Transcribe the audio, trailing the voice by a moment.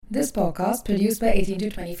This podcast, produced by 18 to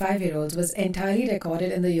 25-year-olds, was entirely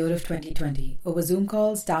recorded in the year of 2020, over Zoom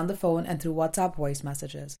calls, down the phone, and through WhatsApp voice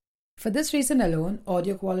messages. For this reason alone,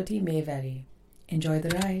 audio quality may vary. Enjoy the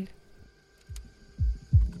ride.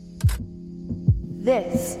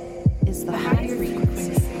 This is the Higher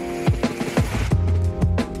Frequency.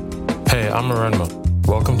 Hey, I'm Maranma.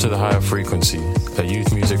 Welcome to The Higher Frequency, a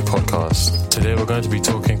youth music podcast. Today we're going to be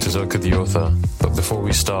talking to Zoka The Author, but before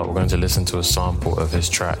we start, we're going to listen to a sample of his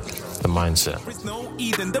track, The Mindset. There is no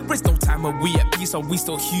Eden, there is no time where we at peace, are we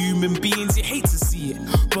still human beings? You hate to see it,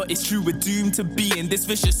 but it's true, we're doomed to be in this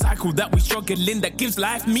vicious cycle that we struggle in, that gives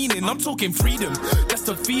life meaning. I'm talking freedom, that's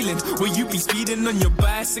the feeling, where you be speeding on your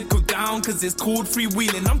bicycle down, cause it's called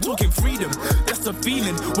freewheeling. I'm talking freedom, that's the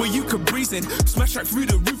feeling, where you could breeze in, smash right through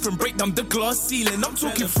the roof and break down the glass ceiling. I'm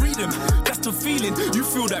talking freedom, that's the feeling, you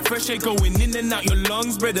feel that fresh air going in and out your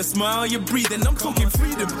lungs, better smile, you're breathing. I'm talking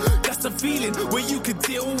freedom, that's the feeling, where you could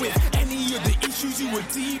deal with any of the issues you were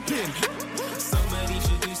deep in. Somebody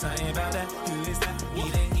should do something about that. Who is that?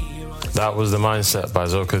 That was The Mindset by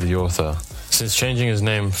Zoka The Author. Since changing his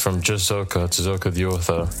name from just Zoka to Zoka The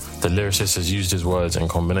Author, the lyricist has used his words in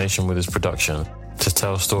combination with his production to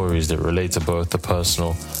tell stories that relate to both the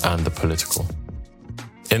personal and the political.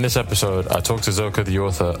 In this episode, I talked to Zoka The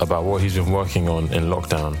Author about what he's been working on in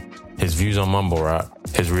lockdown, his views on mumble rap,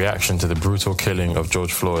 his reaction to the brutal killing of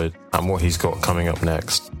George Floyd, and what he's got coming up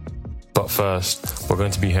next. But first, we're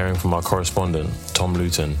going to be hearing from our correspondent, Tom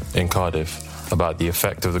Luton, in Cardiff, about the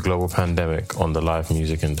effect of the global pandemic on the live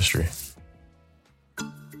music industry.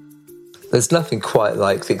 There's nothing quite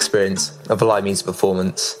like the experience of a live music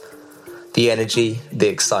performance. The energy, the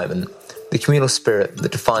excitement, the communal spirit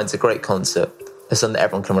that defines a great concert is something that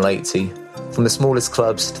everyone can relate to. From the smallest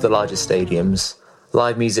clubs to the largest stadiums,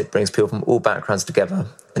 live music brings people from all backgrounds together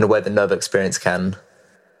in a way that no other experience can.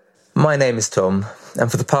 My name is Tom, and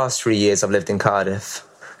for the past 3 years I've lived in Cardiff.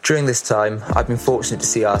 During this time, I've been fortunate to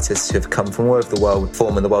see artists who have come from all over the world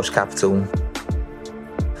perform in the Welsh capital.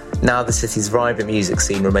 Now the city's vibrant music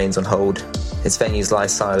scene remains on hold, its venues lie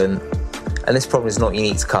silent, and this problem is not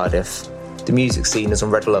unique to Cardiff. The music scene is on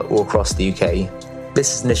red alert all across the UK.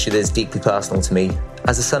 This is an issue that is deeply personal to me.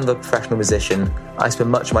 As the son of a professional musician, I spent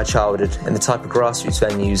much of my childhood in the type of grassroots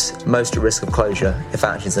venues most at risk of closure if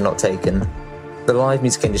actions are not taken. The live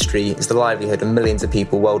music industry is the livelihood of millions of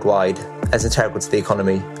people worldwide and is integral to the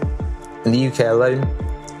economy. In the UK alone,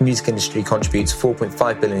 the music industry contributes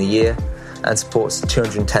 $4.5 billion a year and supports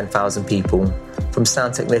 210,000 people, from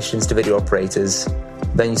sound technicians to video operators,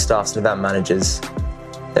 venue staffs and event managers.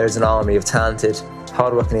 There is an army of talented,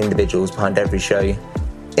 hard-working individuals behind every show.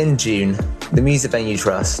 In June, the Music Venue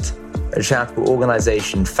Trust, a charitable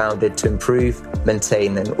organisation founded to improve,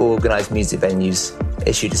 maintain and organise music venues,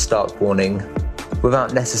 issued a stark warning.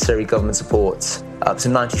 Without necessary government support, up to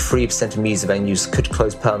 93% of music venues could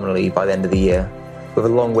close permanently by the end of the year, with a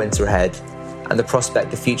long winter ahead and the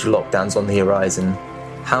prospect of future lockdowns on the horizon.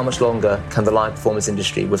 How much longer can the live performance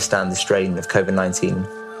industry withstand the strain of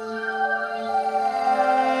COVID-19?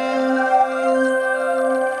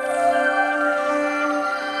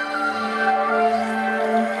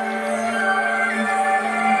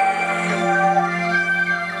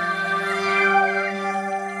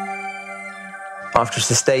 After a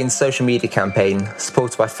sustained social media campaign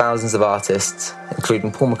supported by thousands of artists,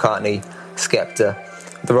 including Paul McCartney, Skepta,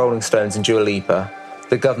 the Rolling Stones and Dua Lipa,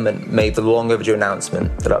 the government made the long overdue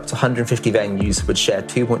announcement that up to 150 venues would share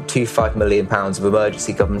 £2.25 million of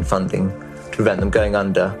emergency government funding to prevent them going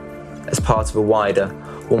under, as part of a wider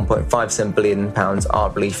 £1.57 billion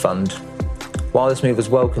art relief fund. While this move was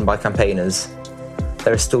welcomed by campaigners,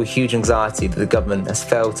 there is still huge anxiety that the government has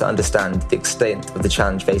failed to understand the extent of the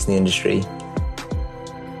challenge facing the industry.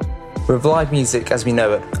 With live music as we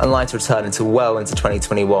know it unlikely to return until well into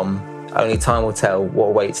 2021, only time will tell what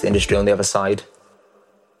awaits the industry on the other side.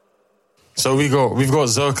 So we've got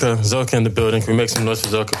Zoka in the building. Can we make some noise for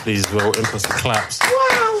Zoka, please? We'll input some claps.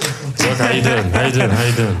 Wow. Zoka, how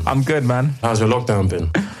you doing? I'm good, man. How's your lockdown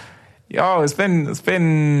been? Yo, it's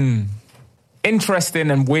been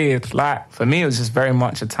interesting and weird. Like, for me, it was just very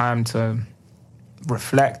much a time to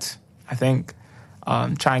reflect, I think.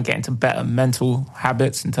 Try and get into better mental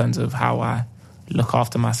habits in terms of how I look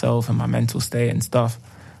after myself and my mental state and stuff.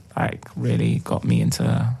 Like, really got me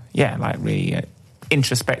into, really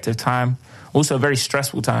introspective time. Also a very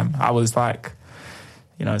stressful time. I was like,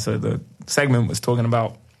 so the segment was talking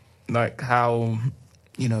about like how,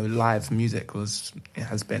 live music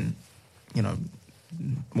has been,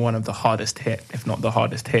 one of the hardest hit, if not the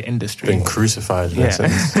hardest hit industry. Been crucified in a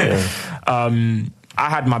sense. Yeah. I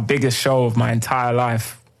had my biggest show of my entire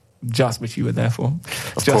life which you were there for.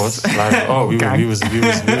 Of course. Like, we was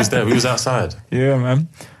there. We was outside. Yeah, man.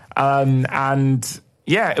 And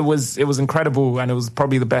yeah, it was incredible, and it was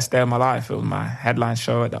probably the best day of my life. It was my headline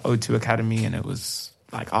show at the O2 Academy, and it was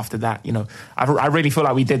like after that, you know, I really feel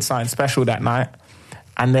like we did something special that night.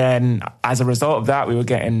 And then as a result of that,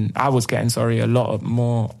 I was getting a lot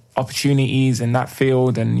more opportunities in that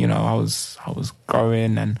field, and you know, I was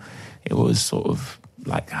growing, and it was sort of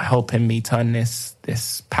like helping me turn this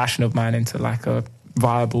passion of mine into like a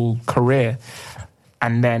viable career.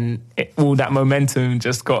 And then all that momentum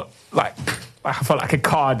just got like, I felt like a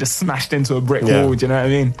car just smashed into a brick wall. Do you know what I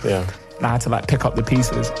mean? Yeah. And I had to like pick up the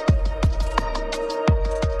pieces.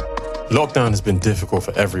 Lockdown has been difficult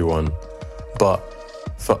for everyone, but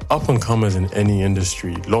for up-and-comers in any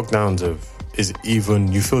industry, lockdowns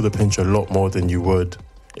you feel the pinch a lot more than you would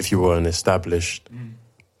if you were an established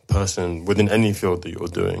person within any field that you're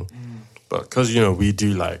doing. But because, you know, we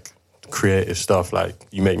do like creative stuff, like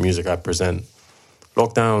you make music, I present.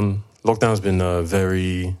 Lockdown's been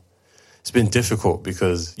it's been difficult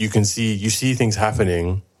because you see things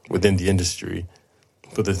happening within the industry,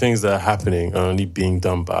 but the things that are happening are only being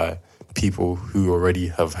done by people who already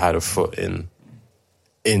have had a foot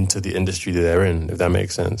into the industry that they're in, if that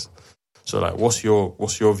makes sense. So like, what's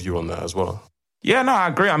your view on that as well? Yeah, no, I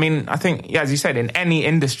agree. I mean, I think, yeah, as you said, in any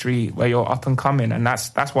industry where you're up and coming, and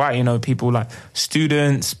that's why, you know, people like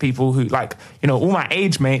students, people who like, you know, all my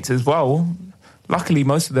age mates as well, luckily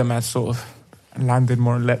most of them have sort of landed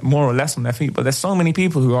more or less on their feet, but there's so many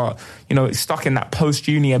people who are, you know, stuck in that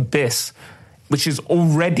post-uni abyss, which is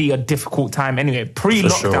already a difficult time anyway.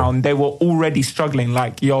 Pre-lockdown, They were already struggling,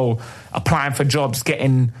 like, applying for jobs,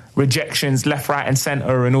 getting rejections left, right and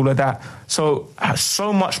centre and all of that. So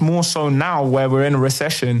much more so now where we're in a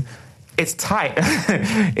recession, it's tight.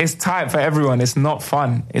 It's tight for everyone. It's not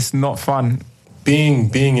fun.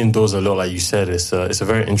 Being indoors a lot, like you said, it's a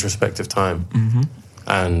very introspective time. Mm-hmm.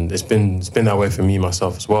 And it's been that way for me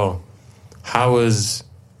myself as well. How was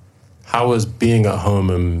being at home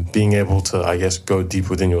and being able to, I guess, go deep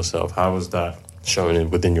within yourself? How was that showing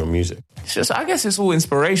within your music? It's just, I guess it's all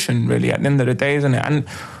inspiration, really, at the end of the day, isn't it? And,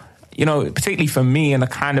 you know, particularly for me and the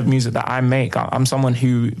kind of music that I make, I'm someone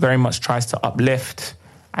who very much tries to uplift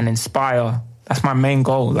and inspire. That's my main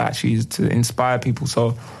goal, actually, is to inspire people.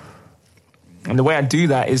 So, and the way I do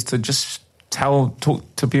that is to just talk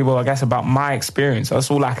to people, I guess, about my experience.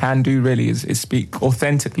 That's all I can do, really, is speak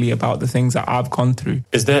authentically about the things that I've gone through.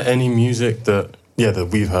 Is there any music that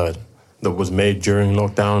we've heard that was made during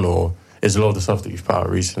lockdown, or is a lot of the stuff that you've put out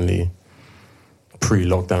recently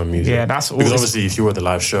pre-lockdown music? Yeah, that's all. Because obviously, if you were at the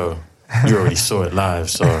live show, you already saw it live,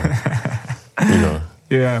 so you know.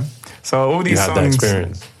 Yeah. So all these songs, that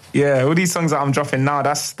experience. Yeah, all these songs that I'm dropping now,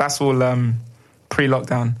 that's all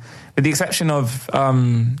pre-lockdown. With the exception of,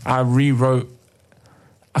 I rewrote,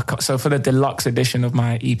 so for the deluxe edition of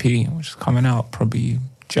my EP, which is coming out probably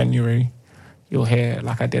January, you'll hear,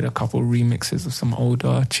 like, I did a couple remixes of some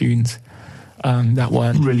older tunes that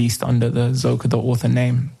weren't released under the Zoka The Author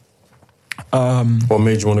name. What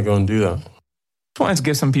made you want to go and do that? I wanted to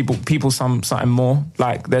give some people something more.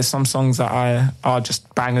 Like, there's some songs that are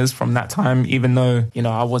just bangers from that time, even though, you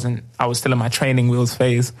know, I was still in my training wheels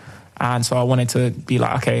phase. And so I wanted to be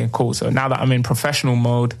like, okay, cool. So now that I'm in professional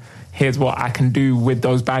mode, here's what I can do with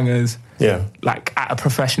those bangers. Yeah. Like at a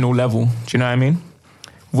professional level. Do you know what I mean?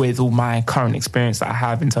 With all my current experience that I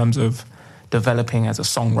have in terms of developing as a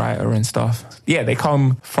songwriter and stuff. Yeah, they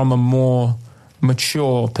come from a more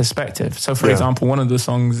mature perspective. So for example, one of the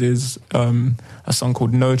songs is a song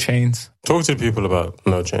called No Chains. Talk to people about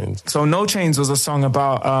No Chains. So No Chains was a song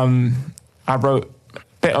about, I wrote a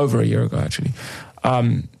bit over a year ago, actually,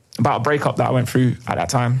 about a breakup that I went through at that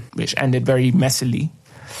time, which ended very messily.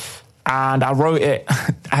 And I wrote it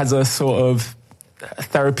as a sort of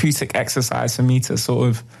therapeutic exercise for me to sort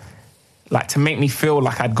of, like, to make me feel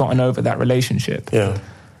like I'd gotten over that relationship. Yeah.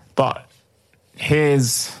 But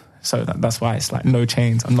that's why it's like no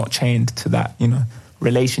chains. I'm not chained to that, you know,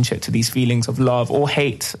 relationship, to these feelings of love or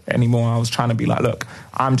hate anymore. I was trying to be like, look,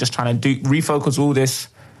 I'm just trying to refocus all this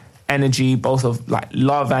energy, both of like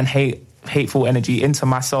love and hateful energy, into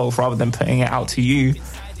myself rather than putting it out to you,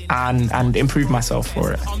 and improve myself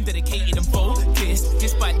for it. I'm dedicated and focused.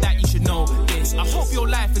 Despite that, you should know this. I hope your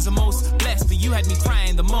life is the most blessed, but you had me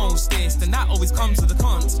crying the most. And that always comes with a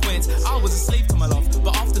consequence. I was a slave to my love,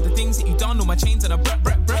 but after the things that you done, all my chains and I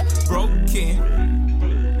broken.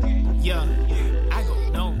 Yeah, I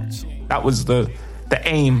got no chain. That was the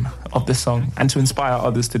aim of the song, and to inspire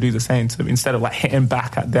others to do the same, to instead of like hitting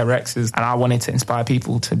back at their exes. And I wanted to inspire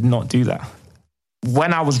people to not do that.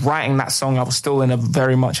 when I was writing that song, I was still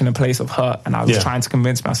very much in a place of hurt, and I was trying to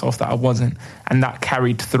convince myself that I wasn't, and that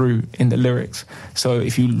carried through in the lyrics. So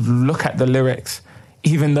if you look at the lyrics,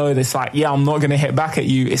 even though it's like, yeah, I'm not going to hit back at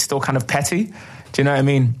you, it's still kind of petty. Do you know what I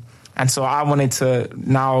mean? And so I wanted to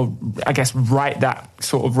now, I guess, right that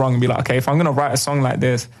sort of wrong and be like, okay, if I'm going to write a song like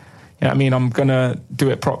this, you know what I mean, I'm going to do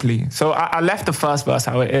it properly. So I left the first verse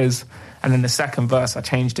how it is, and then the second verse, I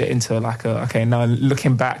changed it into like okay, now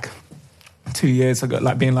looking back 2 years ago,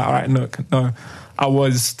 like being like, all right, look, no, I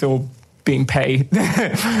was still being paid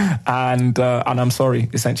and I'm sorry,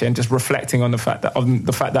 essentially, and just reflecting on the fact that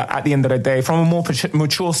at the end of the day, from a more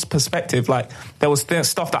mature perspective, like there was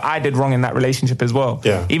stuff that I did wrong in that relationship as well.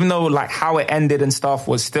 Yeah. Even though like how it ended and stuff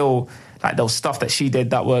was still like there was stuff that she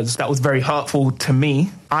did that was very hurtful to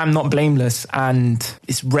me. I'm not blameless, and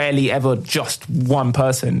it's rarely ever just one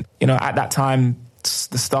person. You know, at that time,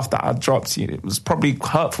 the stuff that I dropped, it was probably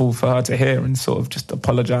hurtful for her to hear, and sort of just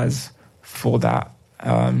apologise for that.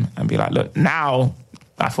 And be like, look, now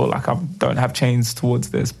I feel like I don't have chains towards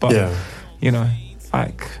this, but you know,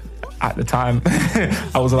 like at the time,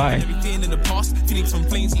 I was lying. Everything in the past, feelings from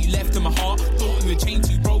flames you left in my heart. Thought we were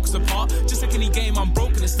chains, you broke us apart. Just like any game, I'm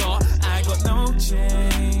broken to start. I got no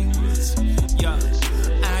chains, yeah.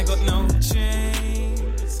 I got no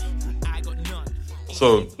chains, I got none.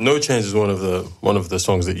 So, No Chains is one of the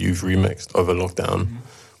songs that you've remixed over lockdown.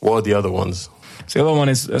 What are the other ones? So the other one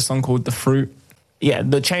is a song called The Fruit. Yeah,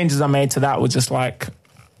 the changes I made to that were just like,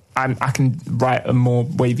 I can write a more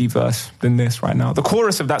wavy verse than this right now. The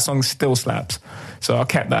chorus of that song still slaps, so I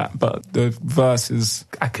kept that, but the verse is,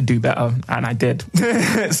 I could do better, and I did.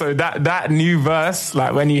 So that new verse,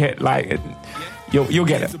 like when you hit, like, you'll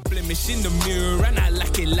get it. There's a blemish in the mirror, and I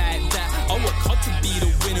like it like that. I work hard to be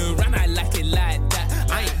the winner, and I like it like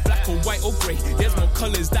that. I ain't black or white or grey. There's more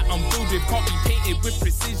colours that I'm filled with, can't be painted with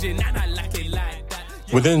precision, and I like it like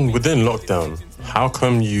that. Within lockdown, how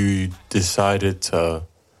come you decided to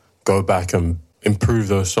go back and improve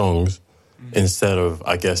those songs instead of,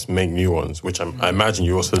 I guess, make new ones, which I imagine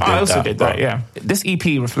you also did that. I also did that, yeah. This EP,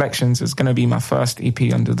 Reflections, is going to be my first EP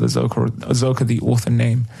under the Zoka The Author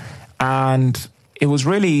name. And it was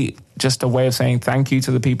really just a way of saying thank you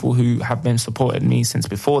to the people who have been supporting me since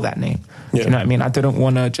before that name. Yeah. Do you know what I mean? I didn't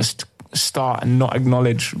want to just start and not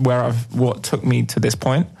acknowledge what took me to this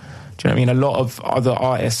point. Do you know what I mean? A lot of other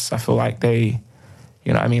artists, I feel like they,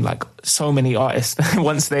 you know what I mean? Like so many artists,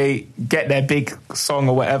 once they get their big song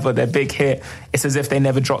or whatever, their big hit, it's as if they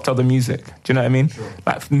never dropped other music. Do you know what I mean? Sure.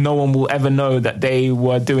 Like no one will ever know that they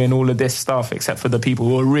were doing all of this stuff except for the people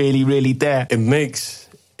who are really, really there. It makes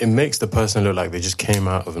the person look like they just came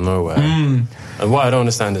out of nowhere. And what I don't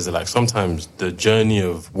understand is that, like, sometimes the journey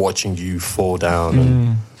of watching you fall down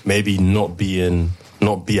and maybe not be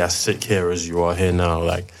as sick here as you are here now,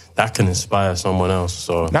 like, that can inspire someone else.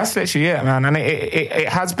 So that's literally it, man. And it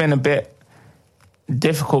has been a bit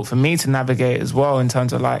difficult for me to navigate as well in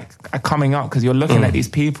terms of like coming up, because you're looking at these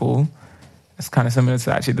people. It's kind of similar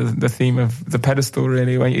to actually the theme of the pedestal,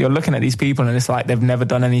 really, when you're looking at these people and it's like they've never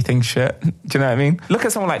done anything shit. Do you know what I mean? Look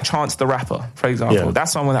at someone like Chance the Rapper, for example. Yeah.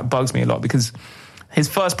 That's someone that bugs me a lot, because his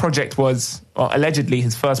first project was, or allegedly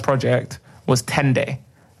his first project was 10 Day,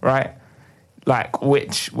 right? Like,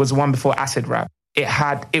 which was the one before Acid Rap.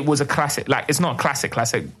 It was a classic. Like, it's not a classic.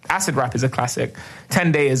 Acid Rap is a classic.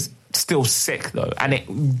 10 Day is still sick, though. And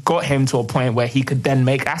it got him to a point where he could then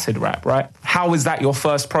make Acid Rap, right? How is that your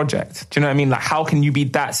first project? Do you know what I mean? Like, how can you be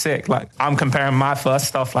that sick? Like, I'm comparing my first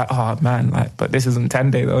stuff, like, oh, man, like, but this isn't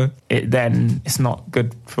 10 Day, though. It's not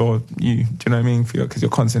good for you. Do you know what I mean? Because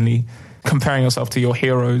you're constantly comparing yourself to your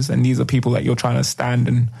heroes, and these are people that you're trying to stand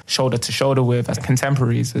and shoulder to shoulder with as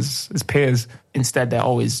contemporaries, as peers. Instead, they're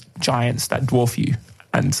always giants that dwarf you.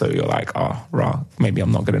 And so you're like, oh, rah, maybe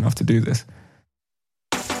I'm not good enough to do this.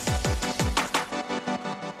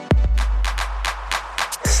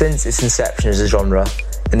 Since its inception as a genre,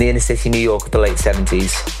 in the inner city New York of the late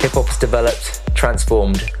 70s, hip-hop has developed,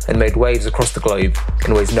 transformed, and made waves across the globe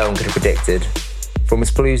in ways no one could have predicted. From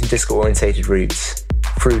its blues and disco-orientated roots,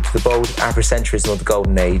 through to the bold Afrocentrism of the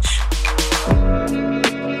Golden Age.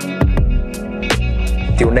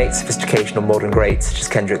 The ornate sophistication of modern greats such as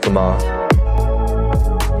Kendrick Lamar.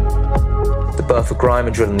 The birth of grime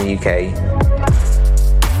and drill in the UK.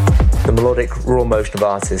 The melodic, raw motion of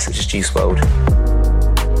artists such as Juice WRLD.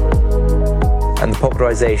 And the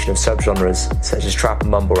popularisation of subgenres such as trap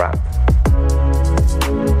and mumble rap.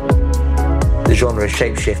 The genre has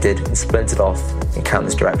shape-shifted and splintered off in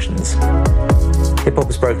countless directions. Hip-hop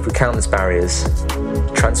has broken through countless barriers,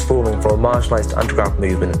 transforming from a marginalised underground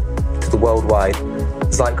movement to the worldwide,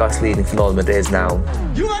 zeitgeist-leading phenomenon it is now.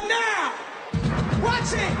 You are now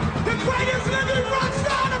watching the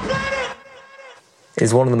It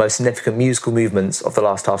is one of the most significant musical movements of the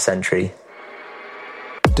last half-century.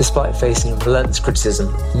 Despite facing relentless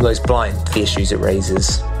criticism from those blind to the issues it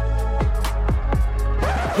raises.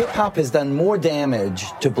 Hip-hop has done more damage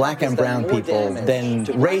to black and brown people than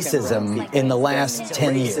racism in the last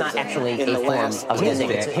 10 years. It's not actually a form of music.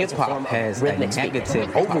 Hip-hop has a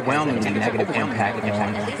negative, overwhelmingly negative impact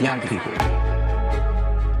on young people.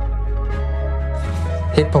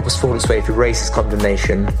 Hip-hop has fought its way through racist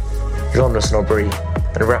condemnation, genre snobbery,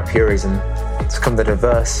 and rap purism to become the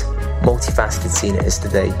diverse, multifaceted scene it is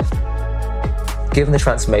today. Given the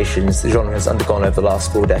transformations the genre has undergone over the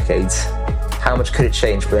last 4 decades, how much could it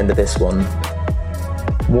change by the end of this one?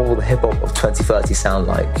 What will the hip-hop of 2030 sound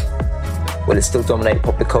like? Will it still dominate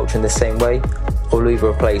popular culture in the same way, or will it be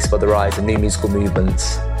replaced by the rise of new musical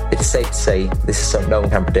movements? It is safe to say this is something no one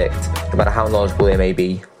can predict, no matter how knowledgeable they may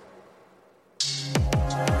be.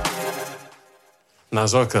 Now,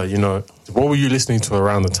 Zoka, what were you listening to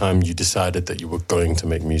around the time you decided that you were going to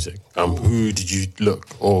make music? Who did you look,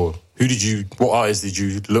 or what artists did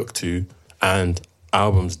you look to, and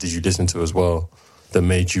albums did you listen to as well that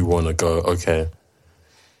made you want to go, okay,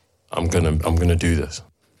 I'm gonna do this?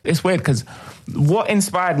 It's weird because what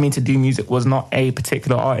inspired me to do music was not a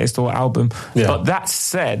particular artist or album. Yeah. But that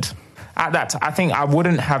said, at that I think I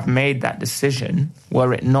wouldn't have made that decision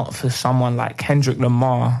were it not for someone like Kendrick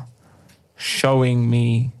Lamar showing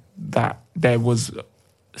me that there was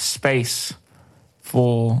space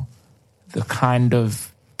for the kind of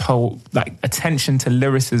attention to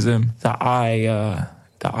lyricism that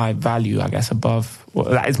I value, I guess, above. Well,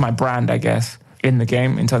 that is my brand, I guess, in the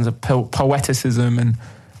game in terms of poeticism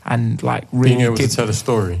and like really being able to tell a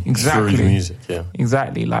story exactly through music. Yeah,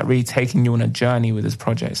 exactly. Like really taking you on a journey with his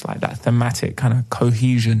projects, like that thematic kind of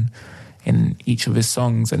cohesion in each of his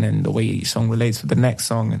songs, and then the way each song relates with the next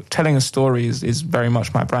song. Telling a story is very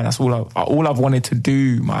much my brand. That's all I've wanted to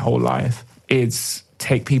do my whole life, is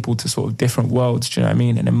take people to sort of different worlds, do you know what I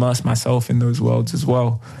mean? And immerse myself in those worlds as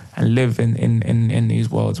well, and live in these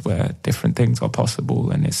worlds where different things are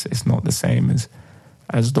possible, and it's not the same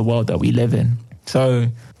as the world that we live in. So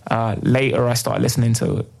later I started listening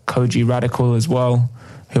to Koji Radical as well,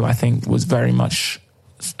 who I think was very much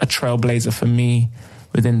a trailblazer for me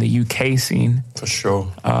within the UK scene. For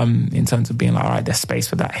sure. In terms of being like, all right, there's space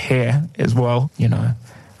for that here as well,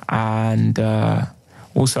 And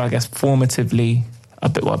also, I guess, formatively, a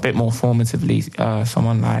bit more formatively,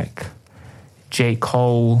 someone like J.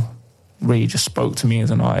 Cole really just spoke to me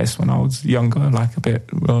as an artist when I was younger, like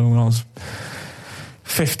when I was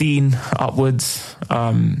 15 upwards.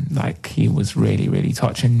 Like he was really, really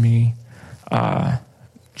touching me.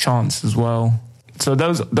 Chance as well. So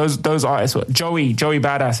those artists were Joey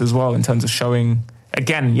Badass as well, in terms of showing,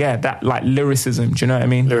 again, that like lyricism, do you know what I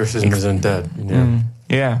mean? Lyricism isn't dead.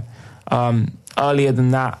 Yeah. Earlier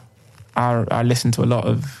than that, I listened to a lot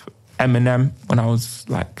of Eminem when I was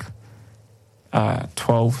like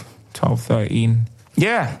 12, 13.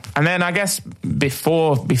 Yeah. And then I guess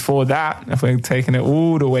before that, if we're taking it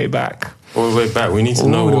all the way back. All the way back. We need to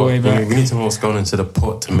know what's gone into the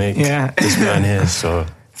pot to make this man here, so...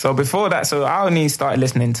 So before that, I only started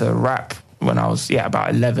listening to rap when I was, about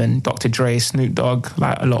 11. Dr. Dre, Snoop Dogg,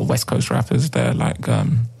 like a lot of West Coast rappers there.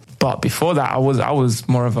 But before that, I was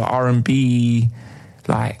more of an R&B,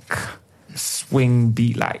 like swing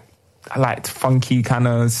beat, like I liked funky kind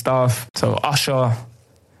of stuff. So Usher,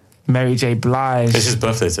 Mary J. Blige. It's his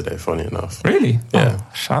birthday today, funny enough. Really? Yeah.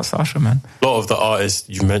 Oh, shouts to Usher, man. A lot of the artists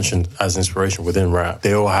you mentioned as inspiration within rap,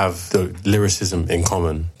 they all have the lyricism in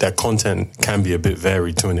common. Their content can be a bit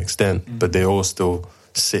varied to an extent, but they all still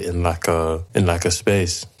sit in like a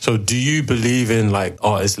space. So do you believe in like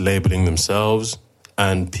artists labeling themselves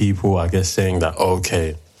and people, I guess, saying that,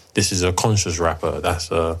 okay, this is a conscious rapper, that's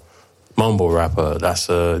a mumble rapper, that's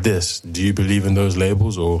a this? Do you believe in those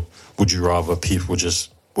labels, or would you rather people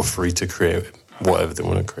just were free to create whatever they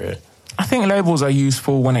want to create? I think labels are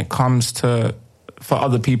useful when it comes to for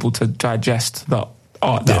other people to digest the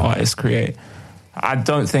art that artists create. I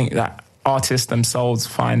don't think that artists themselves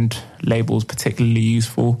find labels particularly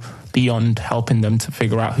useful beyond helping them to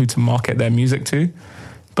figure out who to market their music to.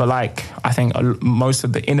 But like, I think most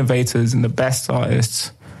of the innovators and the best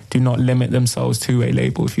artists do not limit themselves to a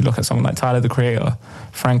label. If you look at someone like Tyler, the Creator,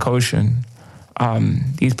 Frank Ocean,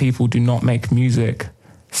 these people do not make music.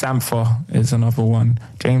 Sampha is another one.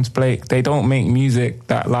 James Blake. They don't make music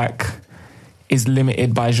that like is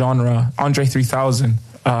limited by genre. Andre 3000,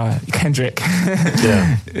 Kendrick.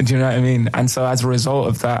 Yeah. Do you know what I mean? And so as a result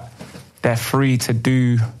of that, they're free to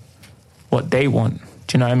do what they want.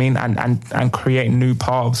 Do you know what I mean? And create new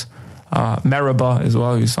paths Meribah as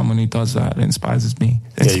well, who's someone who does that inspires me.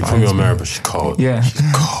 Yeah, you put me on Meribah. She's cold. Yeah, she's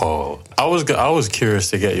cold. I was curious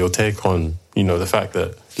to get your take on, you know, the fact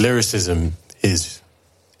that lyricism is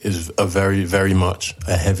a very, very much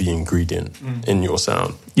a heavy ingredient in your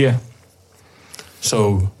sound. Yeah.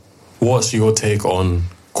 So, what's your take on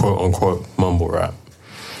quote unquote mumble rap?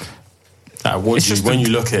 Like, when you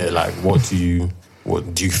look at it, like, what do you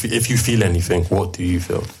if you feel anything, what do you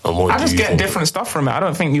feel? And what I just get different stuff from it. I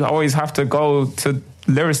don't think you always have to go to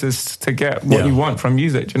lyricists to get what you want from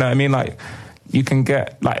music. Do you know what I mean? Like, you can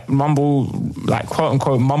get like quote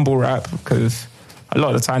unquote mumble rap, because a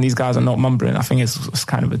lot of the time these guys are not mumbling. I think it's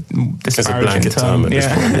kind of a disparaging term. At this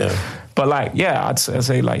point, yeah. But like, yeah, I'd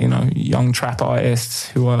say like, you know, young trap artists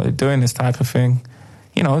who are doing this type of thing,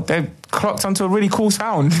 you know, they've clocked onto a really cool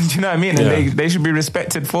sound. Do you know what I mean? And they should be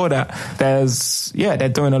respected for that. They're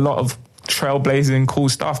doing a lot of trailblazing cool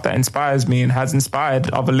stuff that inspires me and has inspired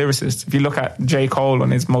other lyricists. If you look at J. Cole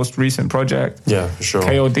on his most recent project, yeah, for sure,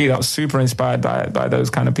 KOD, that was super inspired by those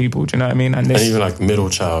kind of people. Do you know what I mean? And even like Middle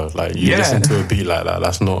Child, like you listen to a beat like that,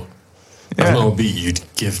 that's not a beat you'd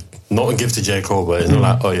give to J. Cole, but it's not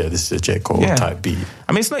like, oh yeah, this is a J. Cole type beat.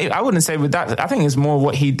 I mean, it's not. I wouldn't say with that. I think it's more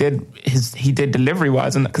what he did. He did delivery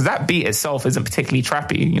wise, and because that beat itself isn't particularly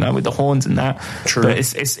trappy, you know, with the horns and that. True. But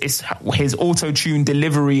it's his auto tune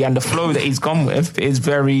delivery and the flow that he's gone with is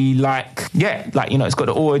very like you know, it's got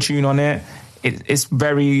the auto tune on it. It's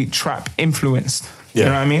very trap influenced. You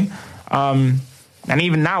know what I mean? And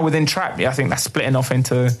even now within trap, I think that's splitting off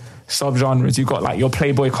into subgenres. You've got like your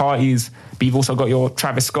Playboy Cartis, but you've also got your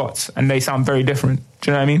Travis Scotts, and they sound very different.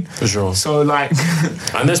 Do you know what I mean? For sure. So like,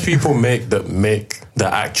 and there's people that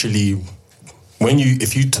actually,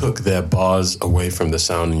 if you took their bars away from the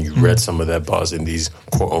sound and you read some of their bars in these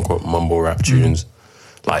quote unquote mumble rap tunes,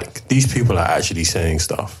 like these people are actually saying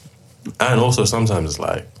stuff. And also sometimes it's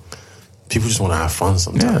like people just want to have fun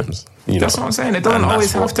sometimes. Yeah. You know? That's what I'm saying. It doesn't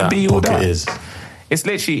always have to be all that. It's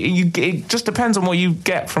literally, it just depends on what you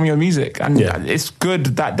get from your music. And it's good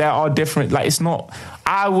that there are different, like, it's not,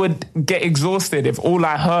 I would get exhausted if all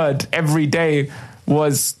I heard every day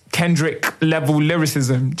was Kendrick level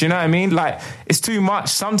lyricism. Do you know what I mean? Like, it's too much.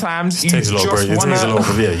 Sometimes you just want to... It takes a lot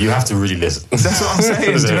of, you have to really listen. That's what I'm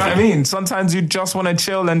saying. Do you know what I mean? Sometimes you just want to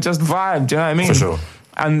chill and just vibe. Do you know what I mean? For sure.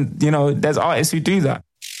 And, you know, there's artists who do that.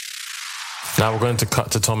 Now we're going to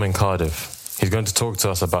cut to Tom in Cardiff. He's going to talk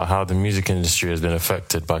to us about how the music industry has been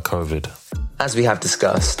affected by COVID. As we have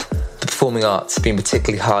discussed, the performing arts have been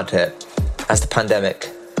particularly hard hit as the pandemic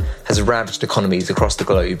has ravaged economies across the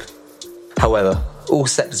globe. However, all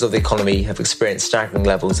sectors of the economy have experienced staggering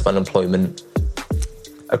levels of unemployment.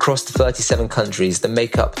 Across the 37 countries that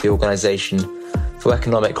make up the Organisation for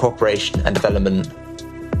Economic Cooperation and Development,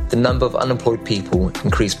 the number of unemployed people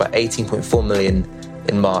increased by 18.4 million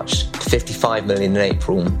in March to 55 million in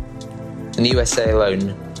April. In the USA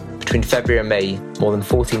alone, between February and May, more than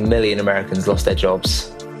 14 million Americans lost their jobs.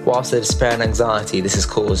 Whilst the despair and anxiety this has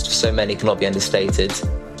caused for so many cannot be understated,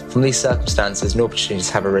 from these circumstances, new opportunities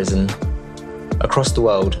have arisen. Across the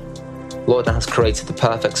world, lockdown has created the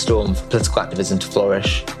perfect storm for political activism to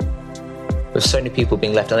flourish. With so many people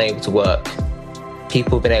being left unable to work,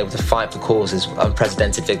 people have been able to fight for causes with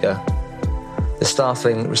unprecedented vigour. The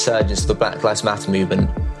startling resurgence of the Black Lives Matter movement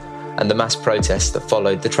and the mass protests that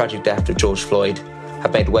followed the tragic death of George Floyd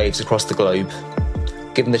have made waves across the globe.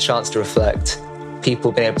 Given the chance to reflect, people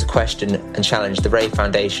have been able to question and challenge the very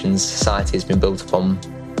foundations society has been built upon.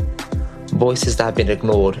 Voices that have been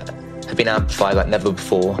ignored have been amplified like never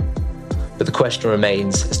before, but the question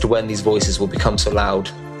remains as to when these voices will become so loud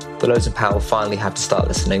that those in power finally have to start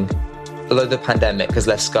listening. Although the pandemic has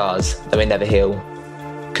left scars that may never heal,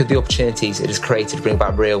 could the opportunities it has created bring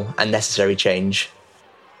about real and necessary change?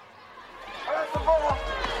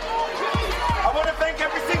 I want to thank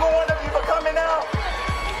every single one of you for coming out.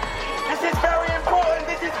 This is very important.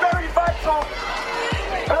 This is very vital.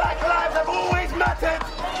 Black lives have always mattered.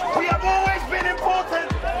 We have always been important.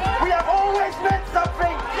 We have always meant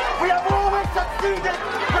something. We have always succeeded,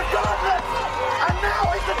 regardless. And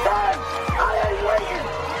now is the time. I ain't waiting.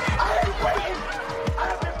 I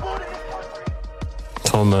have been born in this country.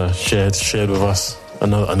 Tom shared with us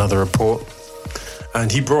another report,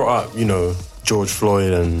 and he brought up, you know, George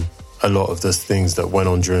Floyd and a lot of the things that went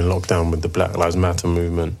on during lockdown with the Black Lives Matter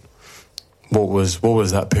movement. What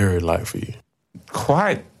was that period like for you?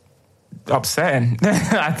 Quite upsetting,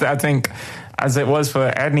 I think, as it was for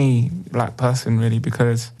any black person, really,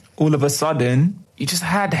 because all of a sudden, you just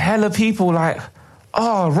had hella people like,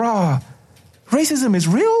 oh, raw, racism is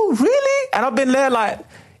real? Really? And I've been there like,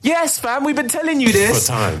 Yes, fam, we've been telling you this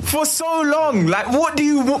For time. for so long. Like, what do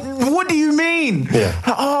you mean? Yeah.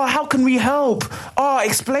 Like, oh, how can we help? Oh,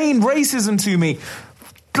 explain racism to me.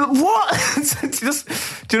 What? Just,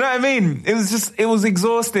 do you know what I mean? It was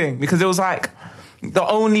exhausting because it was like the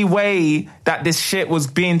only way that this shit was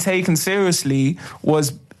being taken seriously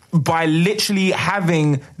was by literally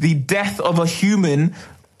having the death of a human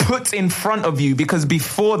put in front of you, because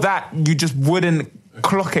before that you just wouldn't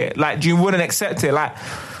clock it. Like, you wouldn't accept it. Like,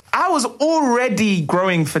 I was already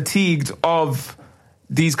growing fatigued of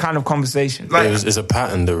these kind of conversations. Like, it's a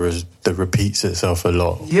pattern that repeats itself a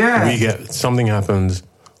lot. Yeah. Something happens,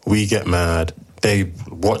 we get mad, they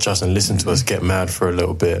watch us and listen to us get mad for a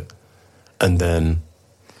little bit, and then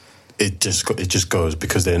it just goes,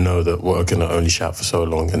 because they know that we're going to only shout for so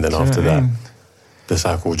long, and then after that, the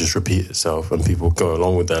cycle will just repeat itself and people go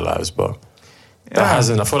along with their lives. But I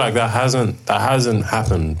feel like that hasn't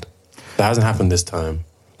happened. That hasn't happened this time.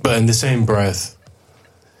 But in the same breath,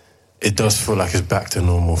 it does feel like it's back to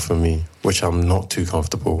normal for me, which I'm not too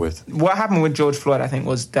comfortable with. What happened with George Floyd, I think,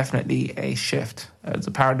 was definitely a shift. It's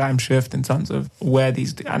a paradigm shift in terms of where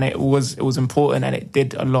these... And it was important, and it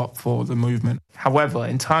did a lot for the movement. However,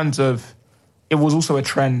 in terms of... It was also a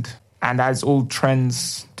trend. And as all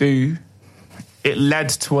trends do, it led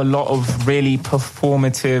to a lot of really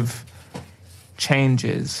performative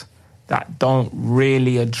changes that don't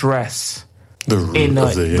really address the root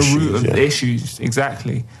of the issues.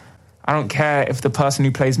 Exactly. I don't care if the person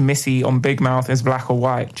who plays Missy on Big Mouth is black or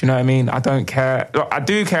white. Do you know what I mean? I don't care. I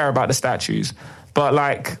do care about the statues, but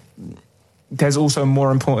like, there's also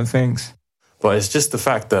more important things. But it's just the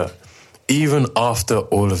fact that even after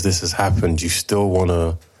all of this has happened, you still want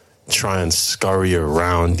to try and scurry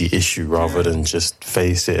around the issue rather than just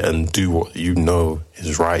face it and do what you know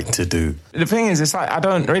is right to do. The thing is, it's like, I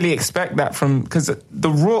don't really expect that because the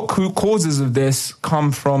root causes of this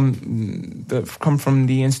come from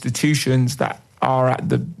the institutions that are at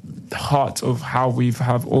the heart of how we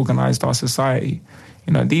have organised our society.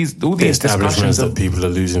 You know, all these establishments that people are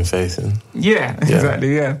losing faith in. Yeah,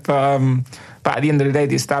 exactly. Yeah, but at the end of the day,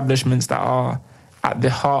 the establishments that are at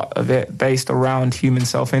the heart of it, based around human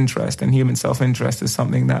self-interest, and human self-interest is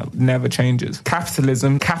something that never changes.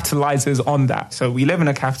 Capitalism capitalizes on that. So we live in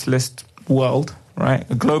a capitalist world, right?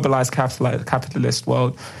 A globalized capitalist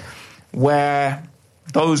world, where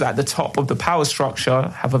those at the top of the power structure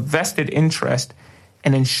have a vested interest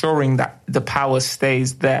in ensuring that the power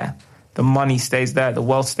stays there, the money stays there, the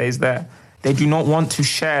wealth stays there. They do not want to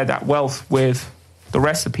share that wealth with the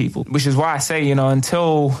rest of people, which is why I say, you know,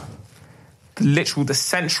 until the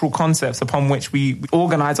central concepts upon which we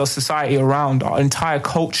organize our society around, our entire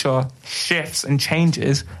culture shifts and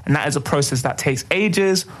changes, and that is a process that takes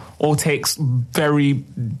ages or takes very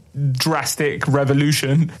drastic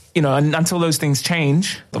revolution. You know, and until those things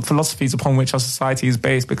change, the philosophies upon which our society is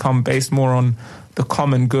based become based more on the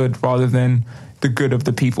common good rather than the good of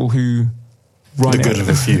the people who run it. The good of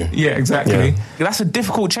a few. Yeah, exactly. Yeah. That's a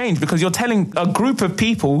difficult change, because you're telling a group of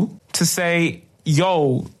people to say,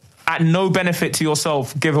 yo, at no benefit to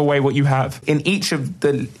yourself, give away what you have. In each of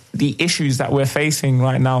the issues that we're facing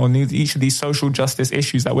right now, and each of these social justice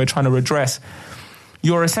issues that we're trying to redress,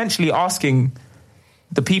 you're essentially asking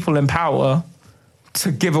the people in power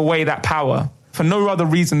to give away that power for no other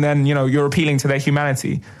reason than, you know, you're appealing to their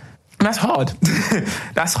humanity. And that's hard.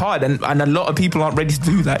 That's hard, and a lot of people aren't ready to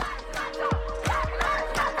do that.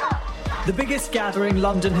 The biggest gathering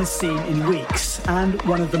London has seen in weeks, and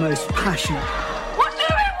one of the most passionate.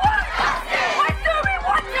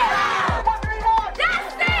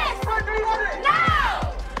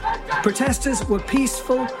 Protesters were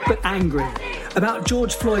peaceful but angry about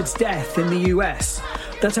George Floyd's death in the US,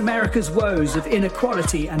 that America's woes of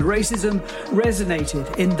inequality and racism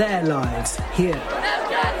resonated in their lives here.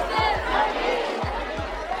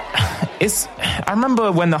 I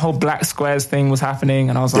remember when the whole Black Squares thing was happening,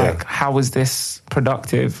 and I was like, how is this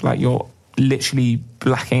productive? Like, you're literally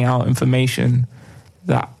blacking out information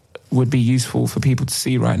that would be useful for people to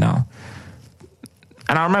see right now.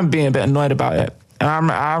 And I remember being a bit annoyed about it. And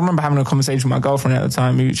I remember having a conversation with my girlfriend at the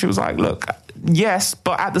time. She was like, look, yes,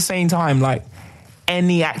 but at the same time, like,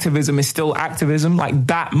 any activism is still activism. Like,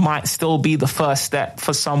 that might still be the first step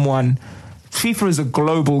for someone. FIFA is a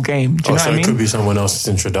global game. Do you know what I mean? It could be someone else's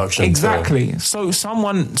introduction. Exactly. So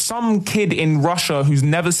some kid in Russia who's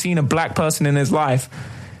never seen a black person in his life,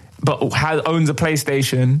 but owns a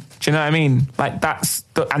PlayStation. Do you know what I mean? Like, that's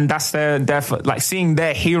their like, seeing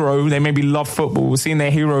their hero. They maybe love football. Seeing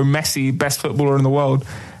their hero Messi, best footballer in the world,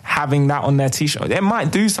 having that on their T-shirt, it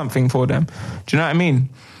might do something for them. Do you know what I mean?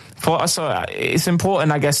 For us, so it's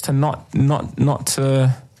important, I guess, to not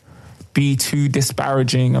to be too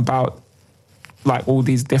disparaging about like all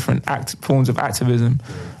these different forms of activism.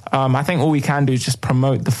 I think all we can do is just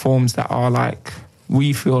promote the forms that are like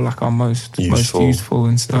we feel like are most useful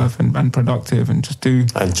and stuff, and productive, and just do.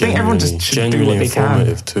 And I think everyone just should do what they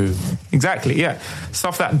can. Too. Exactly, yeah.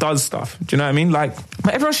 Stuff that does stuff. Do you know what I mean? Like,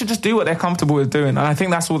 everyone should just do what they're comfortable with doing, and I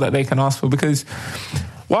think that's all that they can ask for. Because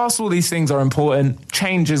whilst all these things are important,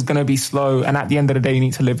 change is going to be slow, and at the end of the day, you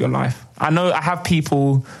need to live your life. I know I have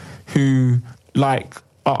people who like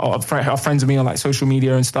are friends of me on like social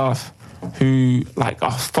media and stuff, who like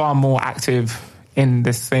are far more active in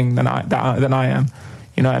this thing than I am.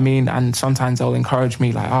 You know what I mean? And sometimes they'll encourage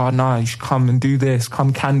me like, oh no, you should come and do this,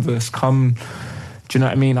 come canvas, come, do you know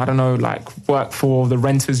what I mean? I don't know, like work for the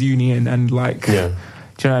renters union and like, do you know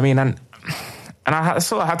what I mean? And I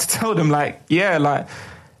sort of had to tell them like, yeah, like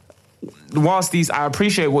whilst I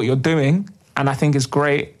appreciate what you're doing and I think it's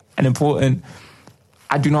great and important,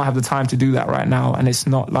 I do not have the time to do that right now. And it's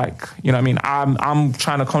not like, you know what I mean? I'm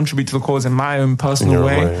trying to contribute to the cause in my own personal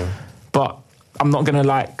way, but I'm not going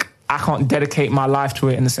to I can't dedicate my life to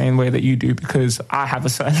it in the same way that you do, because I have a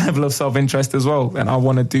certain level of self-interest as well, and I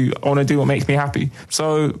want to do what makes me happy.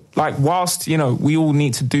 So, like, whilst, you know, we all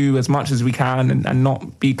need to do as much as we can and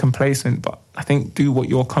not be complacent, but I think do what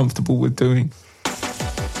you're comfortable with doing.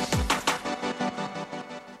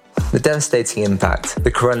 The devastating impact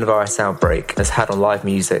the coronavirus outbreak has had on live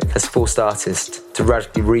music has forced artists to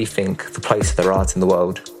radically rethink the place of their art in the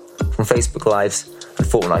world. From Facebook Lives and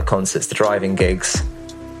Fortnite concerts to drive-in gigs,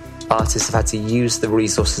 artists have had to use the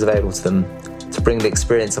resources available to them to bring the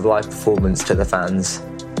experience of live performance to their fans.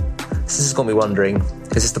 This has got me wondering, is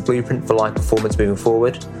this the blueprint for live performance moving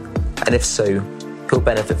forward? And if so, who will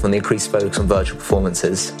benefit from the increased focus on virtual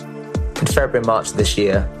performances? In February and March of this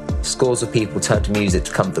year, scores of people turned to music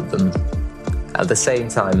to comfort them. At the same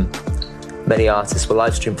time, many artists will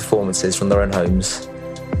live stream performances from their own homes.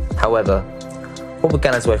 However, what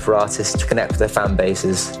began as a way for artists to connect with their fan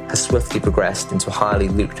bases has swiftly progressed into a highly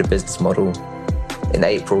lucrative business model. In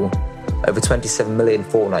April, over 27 million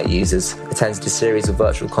Fortnite users attended a series of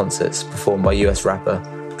virtual concerts performed by US rapper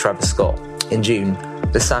Travis Scott. In June,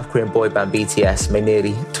 the South Korean boy band BTS made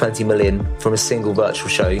nearly 20 million from a single virtual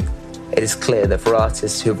show. It is clear that for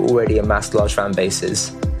artists who have already amassed large fan bases,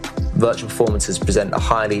 virtual performances present a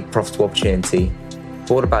highly profitable opportunity.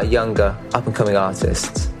 But what about younger, up-and-coming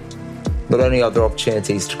artists? Not only are there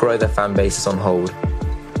opportunities to grow their fan bases on hold,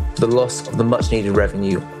 but the loss of the much-needed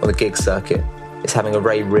revenue on the gig circuit is having a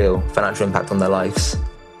very real financial impact on their lives.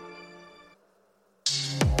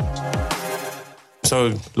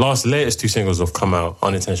 So, latest two singles have come out,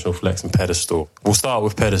 Unintentional Flex and Pedestal. We'll start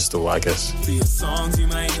with Pedestal, I guess.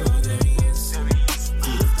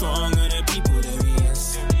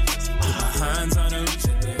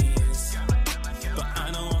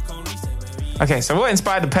 Okay, so what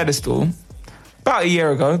inspired the Pedestal? About a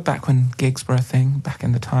year ago, back when gigs were a thing, back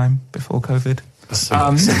in the time before COVID.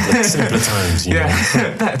 Simpler times, you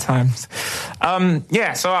know. Better times.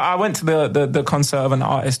 So I went to the concert of an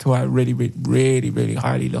artist who I really, really, really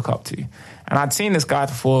highly look up to. And I'd seen this guy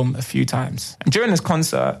perform a few times. And during this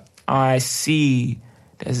concert, I see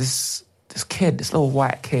there's this kid, this little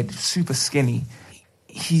white kid, super skinny.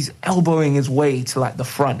 He's elbowing his way to like the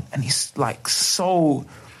front, and he's like so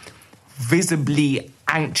visibly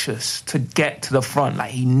anxious to get to the front,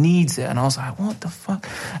 like he needs it. And I was like, what the fuck?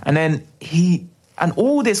 And then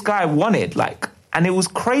all this guy wanted, like, and it was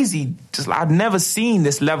crazy, just like I'd never seen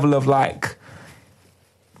this level of like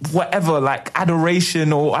whatever, like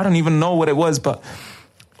adoration, or I don't even know what it was, but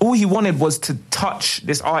all he wanted was to touch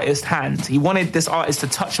this artist's hand. He wanted this artist to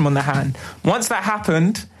touch him on the hand. Once that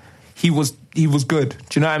happened, he was good.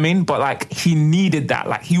 Do you know what I mean? But like he needed that.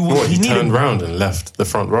 Like he turned around and left the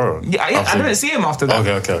front row. Yeah, I didn't see him after that.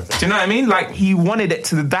 Okay. Do you know what I mean? Like he wanted it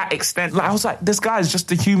to that extent. Like I was like, this guy is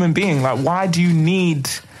just a human being. Like why do you need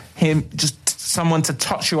him, just someone to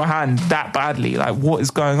touch your hand that badly? Like what is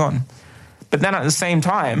going on? But then at the same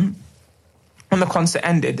time, when the concert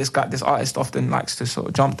ended, this artist often likes to sort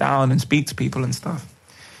of jump down and speak to people and stuff.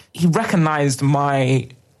 He recognized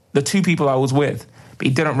the two people I was with, but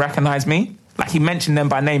he didn't recognize me. Like he mentioned them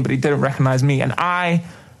by name, but he didn't recognize me. And I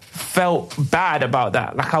felt bad about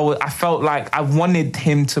that. Like I felt like I wanted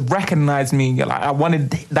him to recognize me. Like I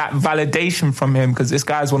wanted that validation from him, because this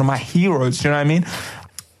guy is one of my heroes. Do you know what I mean?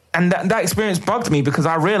 And that experience bugged me, because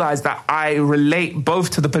I realized that I relate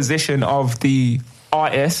both to the position of the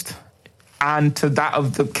artist and to that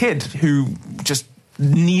of the kid who just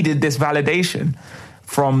needed this validation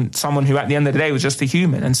from someone who at the end of the day was just a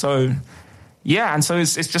human. And so, yeah, and so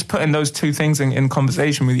it's just putting those two things in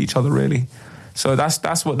conversation with each other, really. So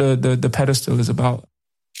that's what the Pedestal is about.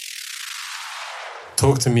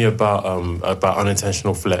 Talk to me about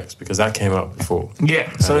Unintentional Flex, because that came out before.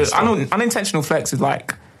 Yeah, so Unintentional Flex is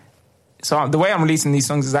like... So the way I'm releasing these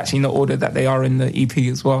songs is actually in the order that they are in the EP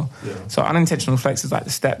as well. Yeah. So Unintentional Flex is like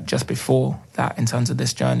the step just before that in terms of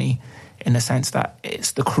this journey, in the sense that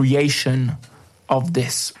it's the creation of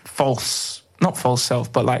this not false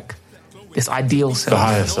self, but like this ideal self. The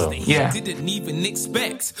higher self. Yeah. I didn't even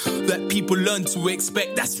expect that people learn to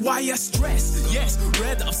expect. That's why I stress. Yes,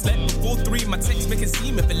 rare that I've slept before 3. My text make it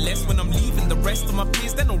seem even less when I'm leaving. The rest of my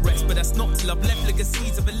peers, they don't rest. But that's not till I've left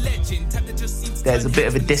legacies of a legend. There's a bit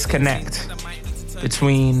of a disconnect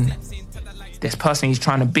between this person he's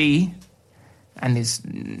trying to be and this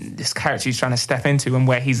character he's trying to step into and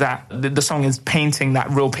where he's at. The song is painting that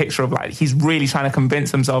real picture of like, he's really trying to convince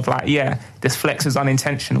himself like, yeah, this flex is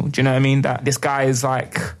unintentional. Do you know what I mean? That this guy is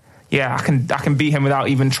like, yeah, I can beat him without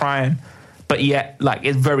even trying. But yet, like,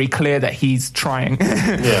 it's very clear that he's trying.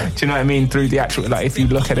 Yeah. Do you know what I mean? Through the actual, like, if you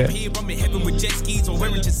look at it. I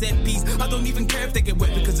don't even care if they get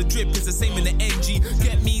wet because the drip is the same in the NG.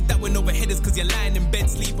 Get me that went over headers because you're lying in bed,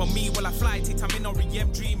 sleep on me while I fly, take time in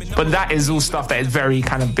REM dreaming. But that is all stuff that is very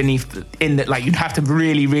kind of beneath, in that, like, you'd have to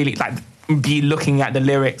really, really, like, be looking at the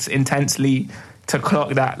lyrics intensely to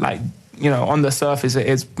clock that. Like, you know, on the surface, it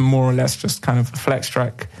is more or less just kind of a flex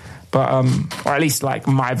track. But, or at least like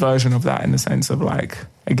my version of that, in the sense of like,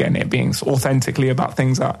 again, it being authentically about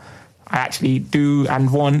things that I actually do and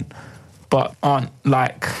want, but aren't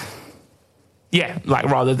like, yeah, like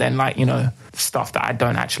rather than like, you know, stuff that I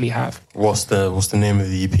don't actually have. What's the name of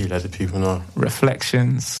the EP? Let the people know.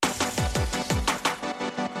 Reflections.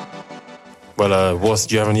 Well,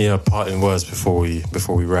 do you have any parting words before we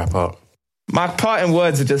wrap up? My parting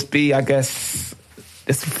words would just be, I guess,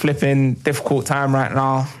 it's a flipping difficult time right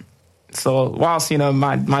now. So whilst, you know,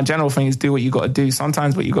 my general thing is do what you got to do,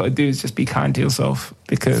 sometimes what you got to do is just be kind to yourself,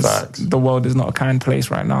 because the world is not a kind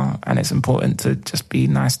place right now, and it's important to just be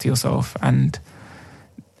nice to yourself. And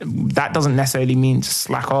that doesn't necessarily mean just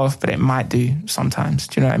slack off, but it might do sometimes.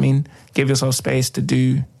 Do you know what I mean? Give yourself space to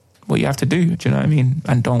do what you have to do. Do you know what I mean?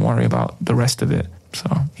 And don't worry about the rest of it. So,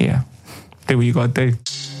 yeah, do what you got to do.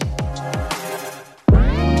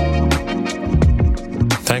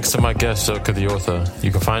 Thanks to my guest, Zoka the Author. You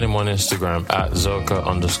can find him on Instagram at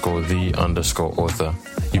Zoka_the_author.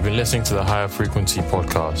 You've been listening to the Higher Frequency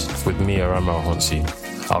podcast with me, Aramel Honsi.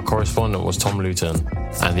 Our correspondent was Tom Luton,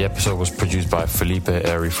 and the episode was produced by Felipe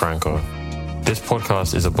Eri Franco. This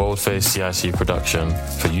podcast is a bold-faced CIC production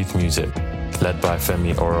for youth music, led by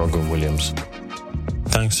Femi Orogun Williams.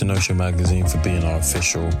 Thanks to Notion Magazine for being our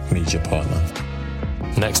official media partner.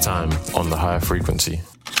 Next time on the Higher Frequency.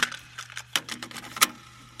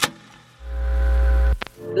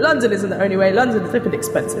 London isn't the only way. London's flipping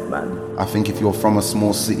expensive, man. I think if you're from a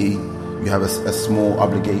small city, you have a small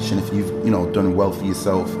obligation, if you've, you know, done well for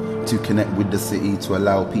yourself, to connect with the city, to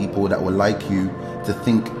allow people that were like you to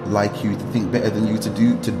think like you, to think better than you, to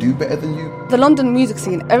do better than you. The London music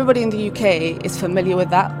scene, everybody in the UK is familiar with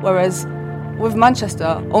that, whereas with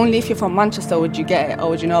Manchester, only if you're from Manchester would you get it or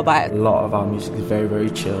would you know about it. A lot of our music is very, very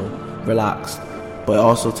chill, relaxed, but it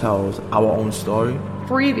also tells our own story.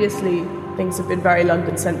 Previously, things have been very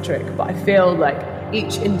London-centric, but I feel like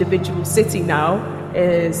each individual city now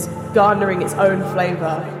is garnering its own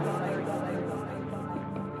flavour